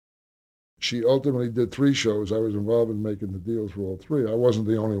She ultimately did 3 shows. I was involved in making the deals for all 3. I wasn't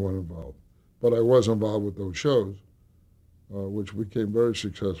the only one involved, but I was involved with those shows, which became very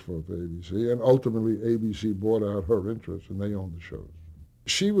successful for ABC. And ultimately, ABC bought out her interest, and they owned the shows.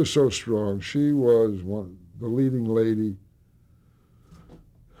 She was so strong. She was the leading lady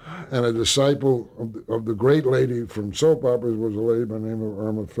and a disciple of the great lady from soap operas was a lady by the name of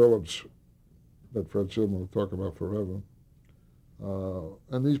Irma Phillips that Fred Silverman will talk about forever.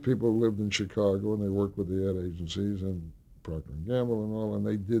 And these people lived in Chicago, and they worked with the ad agencies and Procter & Gamble and all, and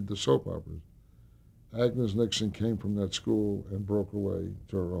they did the soap operas. Agnes Nixon came from that school and broke away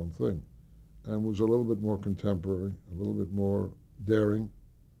to her own thing and was a little bit more contemporary, a little bit more daring,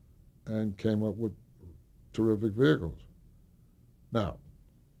 and came up with terrific vehicles. Now,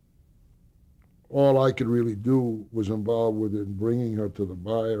 all I could really do was involved with it, bringing her to the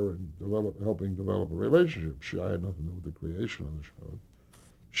buyer and helping develop a relationship. I had nothing to do with the creation of the show.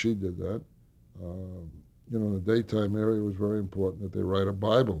 She did that. In the daytime area, it was very important that they write a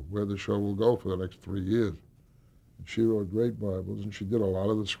Bible where the show will go for the next 3 years. And she wrote great Bibles, and she did a lot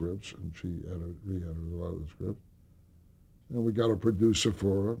of the scripts, and she re-edited a lot of the scripts. And we got a producer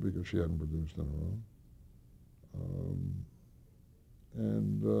for her because she hadn't produced on her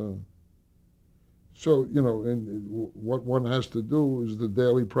own. So, and what one has to do is the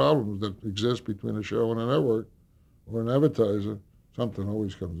daily problems that exist between a show and a network or an advertiser. Something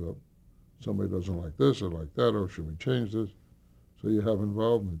always comes up. Somebody doesn't like this or like that, or should we change this? So you have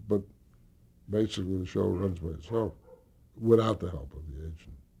involvement. But basically the show runs by itself without the help of the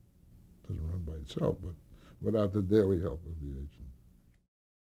agent. It doesn't run by itself, but without the daily help of the agent.